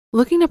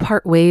Looking to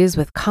part ways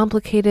with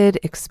complicated,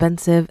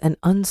 expensive, and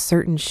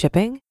uncertain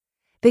shipping?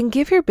 Then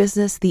give your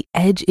business the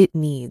edge it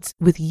needs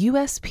with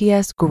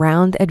USPS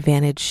Ground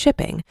Advantage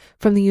shipping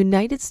from the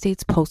United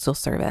States Postal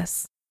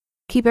Service.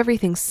 Keep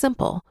everything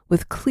simple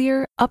with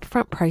clear,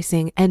 upfront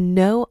pricing and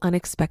no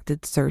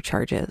unexpected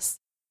surcharges.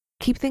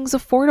 Keep things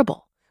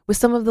affordable with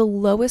some of the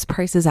lowest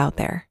prices out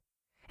there.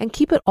 And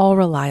keep it all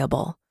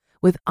reliable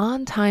with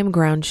on-time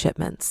ground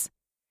shipments.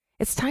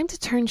 It's time to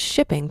turn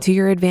shipping to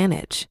your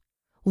advantage.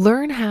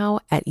 Learn how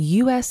at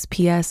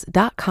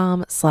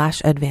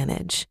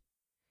USPS.com/advantage.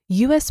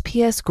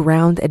 USPS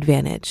Ground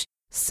Advantage.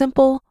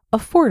 Simple,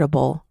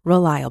 affordable,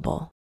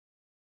 reliable.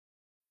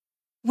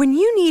 When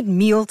you need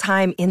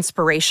mealtime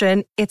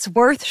inspiration, it's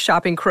worth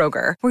shopping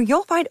Kroger, where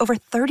you'll find over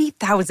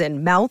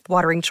 30,000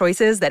 mouth-watering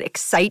choices that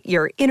excite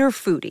your inner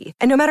foodie.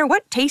 And no matter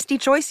what tasty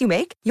choice you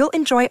make, you'll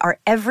enjoy our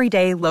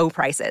everyday low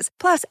prices,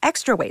 plus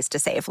extra ways to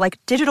save, like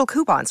digital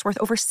coupons worth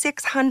over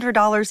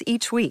 $600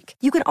 each week.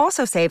 You can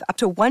also save up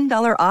to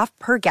 $1 off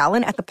per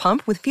gallon at the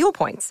pump with fuel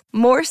points.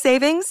 More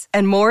savings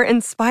and more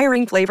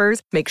inspiring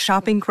flavors make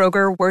shopping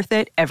Kroger worth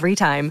it every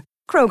time.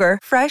 Kroger,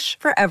 fresh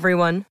for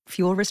everyone.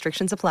 Fuel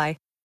restrictions apply.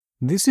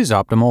 This is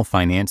Optimal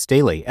Finance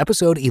Daily,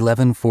 episode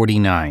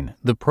 1149,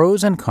 The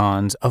Pros and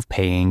Cons of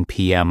Paying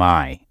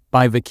PMI,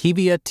 by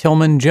Vekevia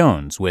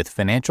Tillman-Jones with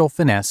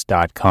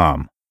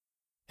FinancialFinesse.com.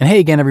 And hey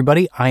again,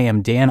 everybody, I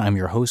am Dan. I'm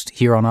your host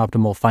here on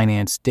Optimal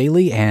Finance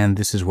Daily, and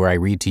this is where I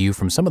read to you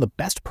from some of the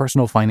best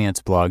personal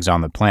finance blogs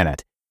on the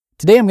planet.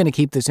 Today I'm going to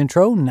keep this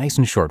intro nice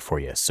and short for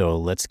you, so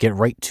let's get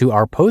right to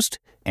our post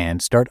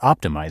and start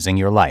optimizing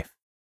your life.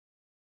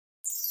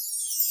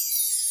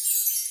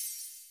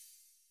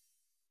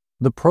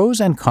 The Pros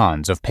and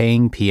Cons of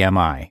Paying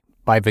PMI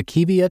by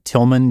Vekevia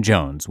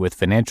Tillman-Jones with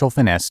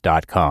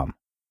FinancialFinesse.com.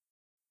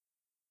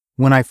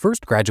 When I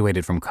first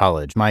graduated from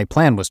college, my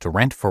plan was to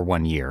rent for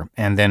 1 year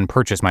and then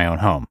purchase my own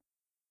home.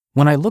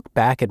 When I look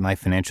back at my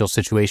financial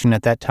situation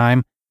at that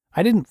time,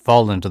 I didn't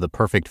fall into the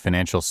perfect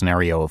financial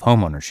scenario of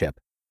homeownership.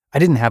 I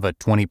didn't have a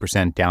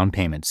 20% down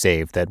payment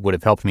saved that would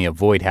have helped me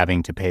avoid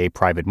having to pay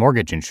private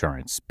mortgage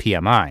insurance,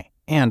 PMI,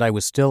 and I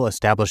was still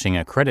establishing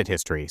a credit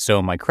history,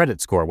 so my credit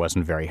score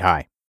wasn't very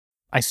high.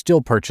 I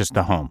still purchased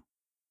a home.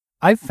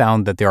 I've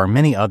found that there are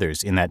many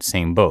others in that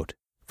same boat.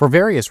 For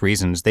various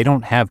reasons, they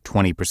don't have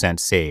 20%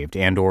 saved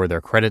and/or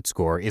their credit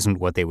score isn't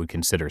what they would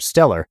consider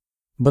stellar,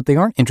 but they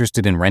aren't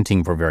interested in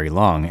renting for very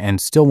long and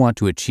still want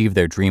to achieve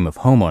their dream of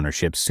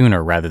homeownership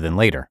sooner rather than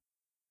later.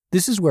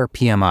 This is where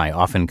PMI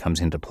often comes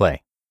into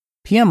play.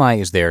 PMI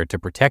is there to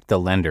protect the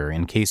lender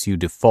in case you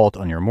default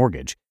on your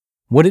mortgage.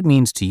 What it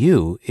means to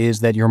you is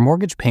that your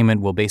mortgage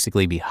payment will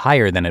basically be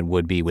higher than it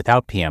would be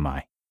without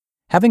PMI.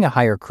 Having a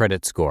higher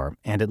credit score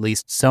and at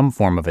least some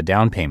form of a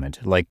down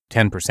payment, like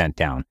 10%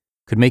 down,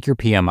 could make your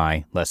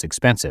PMI less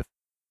expensive.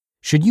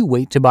 Should you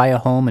wait to buy a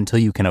home until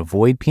you can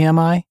avoid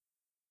PMI?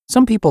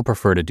 Some people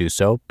prefer to do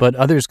so, but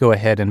others go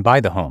ahead and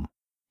buy the home.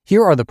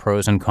 Here are the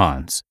pros and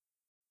cons.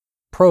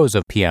 Pros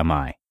of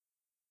PMI.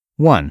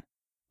 1.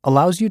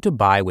 Allows you to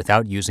buy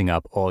without using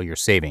up all your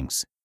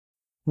savings.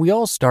 We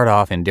all start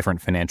off in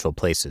different financial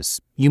places.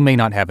 You may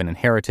not have an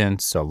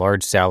inheritance, a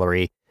large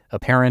salary, a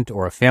parent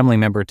or a family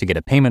member to get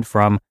a payment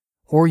from,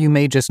 or you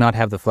may just not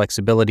have the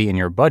flexibility in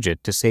your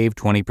budget to save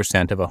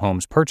 20% of a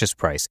home's purchase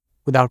price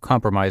without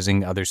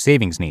compromising other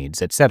savings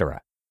needs, etc.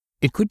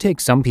 It could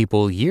take some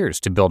people years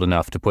to build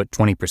enough to put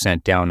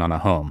 20% down on a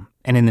home,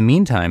 and in the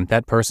meantime,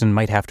 that person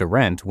might have to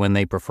rent when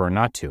they prefer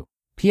not to.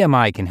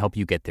 PMI can help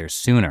you get there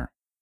sooner.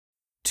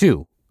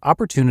 2.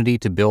 Opportunity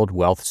to build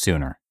wealth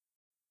sooner.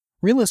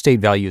 Real estate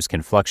values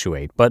can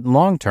fluctuate, but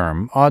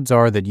long-term, odds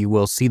are that you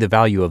will see the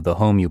value of the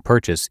home you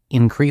purchase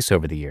increase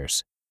over the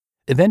years.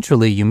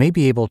 Eventually, you may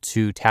be able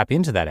to tap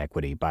into that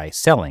equity by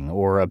selling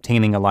or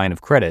obtaining a line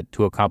of credit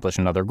to accomplish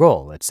another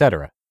goal,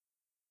 etc.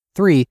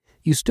 3.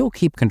 You still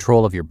keep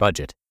control of your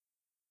budget.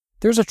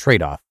 There's a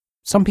trade-off.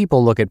 Some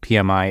people look at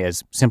PMI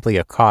as simply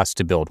a cost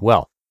to build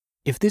wealth.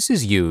 If this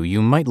is you,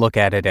 you might look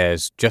at it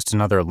as just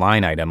another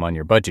line item on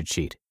your budget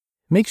sheet.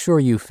 Make sure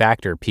you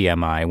factor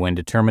PMI when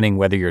determining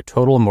whether your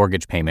total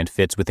mortgage payment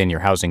fits within your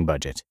housing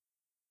budget.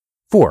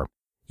 4.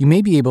 You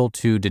may be able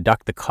to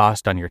deduct the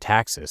cost on your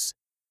taxes.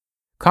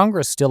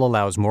 Congress still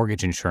allows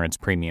mortgage insurance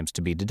premiums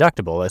to be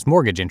deductible as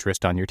mortgage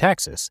interest on your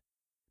taxes.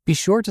 Be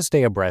sure to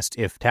stay abreast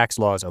if tax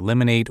laws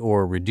eliminate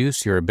or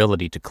reduce your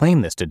ability to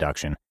claim this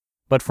deduction,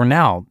 but for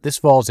now, this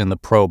falls in the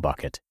pro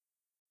bucket.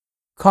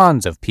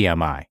 Cons of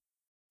PMI.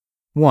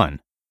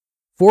 1.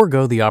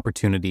 Forego the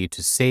opportunity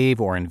to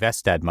save or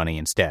invest that money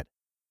instead.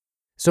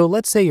 So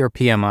let's say your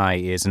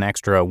PMI is an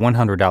extra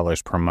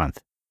 $100 per month.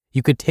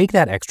 You could take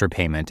that extra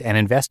payment and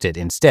invest it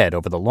instead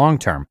over the long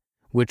term,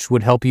 which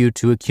would help you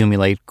to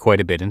accumulate quite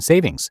a bit in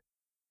savings.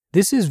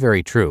 This is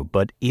very true,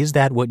 but is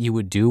that what you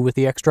would do with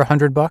the extra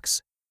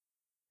 $100?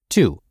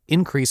 2.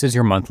 Increases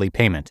your monthly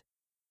payment.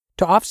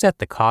 To offset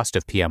the cost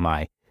of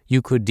PMI,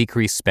 you could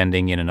decrease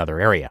spending in another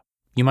area.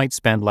 You might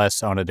spend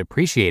less on a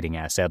depreciating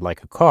asset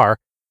like a car,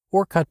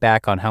 or cut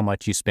back on how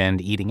much you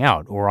spend eating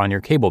out or on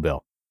your cable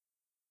bill.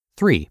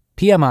 3.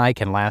 PMI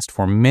can last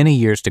for many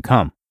years to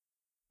come.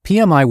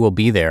 PMI will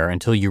be there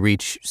until you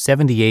reach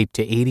 78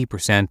 to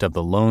 80% of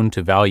the loan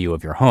to value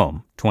of your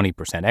home,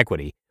 20%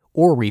 equity,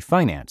 or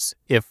refinance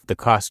if the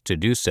cost to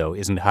do so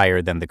isn't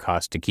higher than the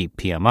cost to keep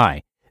PMI,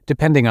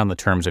 depending on the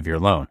terms of your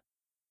loan.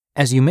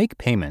 As you make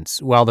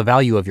payments while the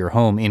value of your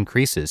home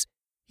increases,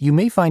 you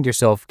may find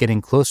yourself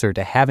getting closer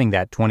to having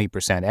that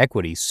 20%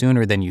 equity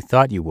sooner than you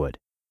thought you would.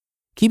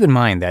 Keep in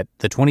mind that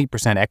the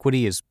 20%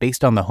 equity is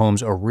based on the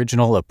home's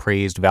original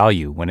appraised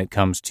value when it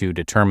comes to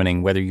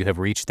determining whether you have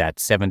reached that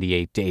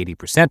 78 to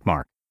 80%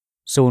 mark.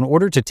 So in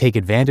order to take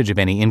advantage of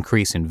any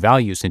increase in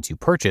value since you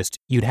purchased,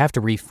 you'd have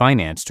to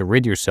refinance to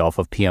rid yourself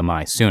of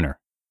PMI sooner.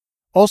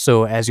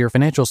 Also, as your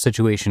financial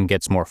situation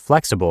gets more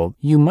flexible,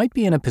 you might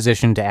be in a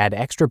position to add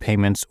extra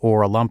payments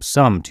or a lump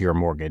sum to your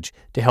mortgage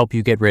to help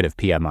you get rid of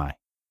PMI.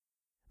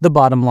 The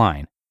bottom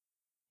line: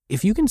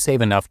 if you can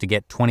save enough to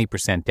get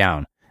 20%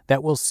 down,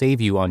 that will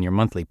save you on your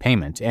monthly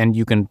payment, and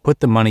you can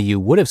put the money you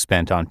would have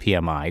spent on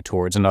PMI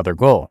towards another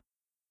goal.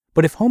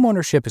 But if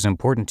homeownership is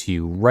important to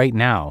you right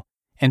now,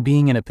 and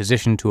being in a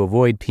position to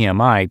avoid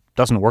PMI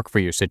doesn't work for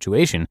your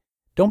situation,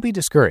 don't be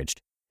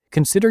discouraged.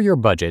 Consider your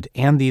budget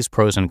and these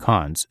pros and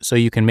cons so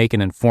you can make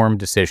an informed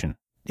decision.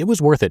 It was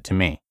worth it to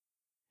me.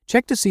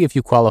 Check to see if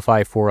you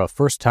qualify for a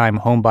first-time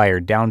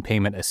homebuyer down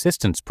payment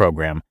assistance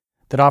program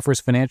that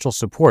offers financial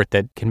support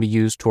that can be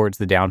used towards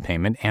the down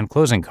payment and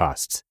closing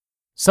costs.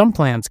 Some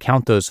plans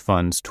count those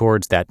funds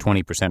towards that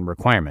 20%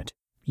 requirement.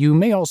 You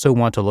may also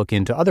want to look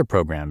into other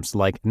programs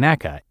like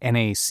NACA,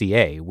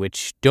 NACA,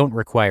 which don't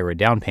require a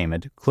down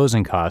payment,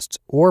 closing costs,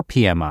 or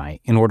PMI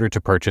in order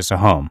to purchase a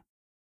home.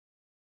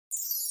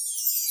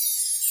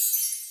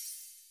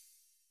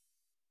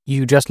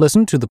 You just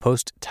listened to the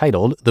post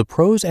titled The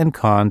Pros and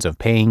Cons of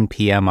Paying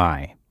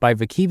PMI by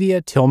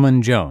Vekevia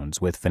Tillman-Jones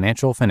with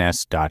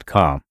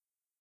FinancialFinesse.com.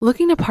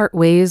 Looking to part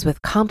ways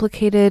with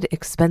complicated,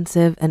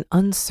 expensive, and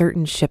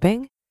uncertain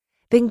shipping?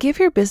 Then give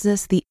your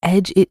business the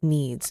edge it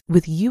needs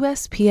with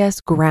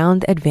USPS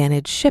Ground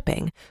Advantage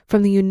shipping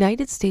from the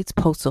United States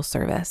Postal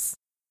Service.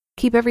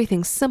 Keep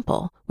everything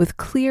simple with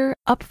clear,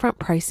 upfront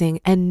pricing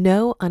and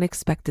no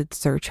unexpected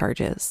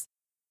surcharges.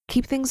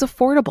 Keep things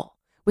affordable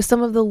with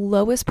some of the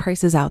lowest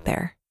prices out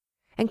there.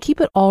 And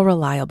keep it all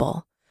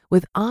reliable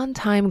with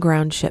on-time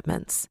ground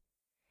shipments.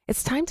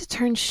 It's time to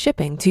turn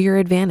shipping to your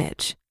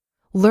advantage.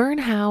 Learn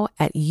how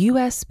at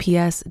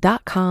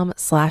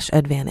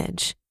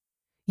USPS.com/advantage.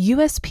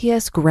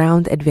 USPS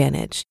Ground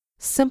Advantage.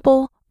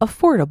 Simple,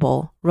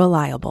 affordable,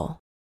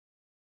 reliable.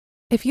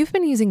 If you've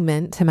been using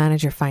Mint to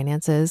manage your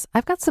finances,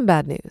 I've got some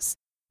bad news.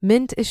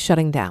 Mint is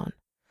shutting down.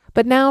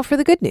 But now for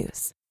the good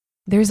news.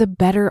 There's a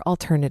better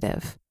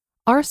alternative.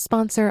 Our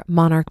sponsor,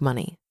 Monarch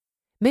Money.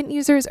 Mint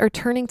users are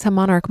turning to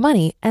Monarch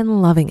Money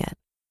and loving it.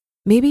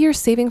 Maybe you're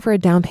saving for a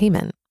down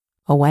payment,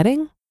 a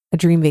wedding, a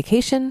dream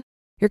vacation,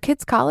 your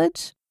kids'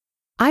 college?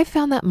 I've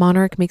found that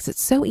Monarch makes it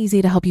so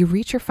easy to help you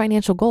reach your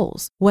financial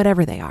goals,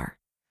 whatever they are.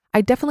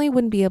 I definitely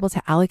wouldn't be able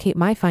to allocate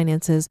my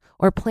finances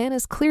or plan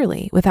as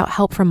clearly without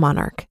help from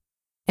Monarch.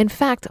 In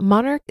fact,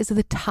 Monarch is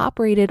the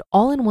top-rated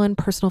all-in-one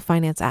personal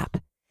finance app.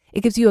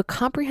 It gives you a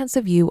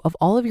comprehensive view of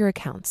all of your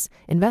accounts,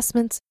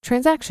 investments,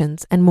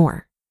 transactions, and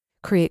more.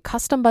 Create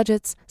custom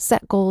budgets,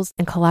 set goals,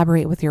 and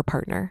collaborate with your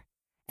partner.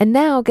 And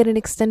now get an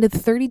extended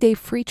 30-day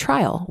free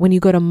trial when you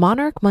go to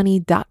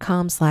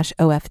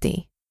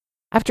monarchmoney.com/OFD.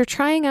 After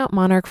trying out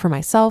Monarch for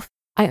myself,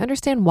 I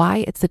understand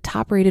why it's the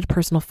top-rated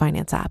personal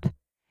finance app.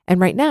 And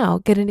right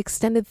now, get an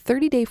extended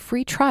 30-day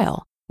free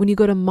trial when you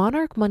go to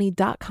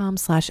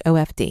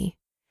monarchmoney.com/OFD.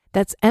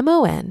 That's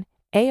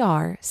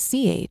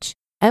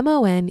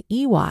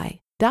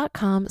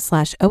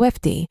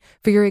monarchmoney.com/OFD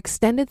for your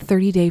extended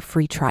 30-day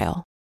free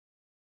trial.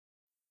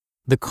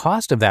 The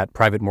cost of that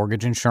private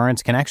mortgage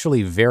insurance can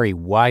actually vary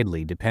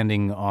widely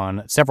depending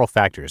on several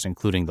factors,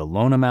 including the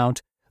loan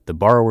amount, the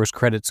borrower's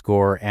credit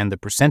score, and the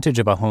percentage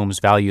of a home's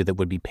value that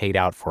would be paid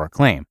out for a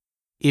claim.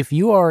 If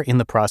you are in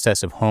the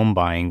process of home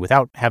buying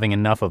without having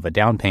enough of a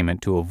down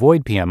payment to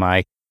avoid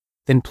PMI,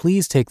 then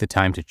please take the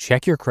time to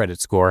check your credit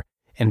score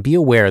and be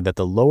aware that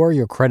the lower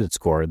your credit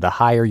score, the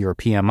higher your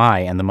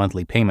PMI and the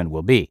monthly payment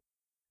will be.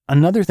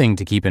 Another thing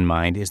to keep in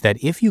mind is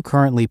that if you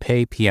currently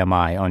pay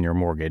PMI on your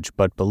mortgage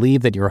but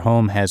believe that your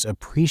home has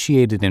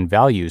appreciated in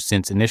value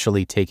since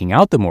initially taking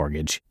out the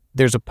mortgage,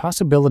 there's a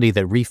possibility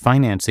that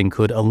refinancing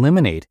could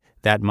eliminate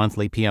that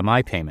monthly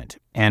PMI payment.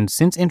 And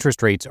since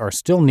interest rates are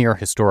still near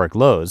historic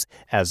lows,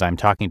 as I'm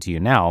talking to you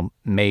now,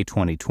 May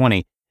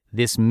 2020,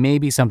 this may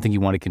be something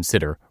you want to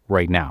consider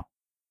right now.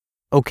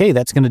 Okay,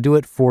 that's going to do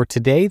it for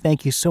today.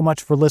 Thank you so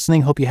much for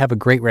listening. Hope you have a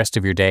great rest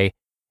of your day.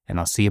 And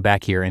I'll see you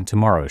back here in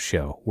tomorrow's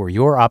show, where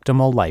your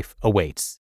optimal life awaits.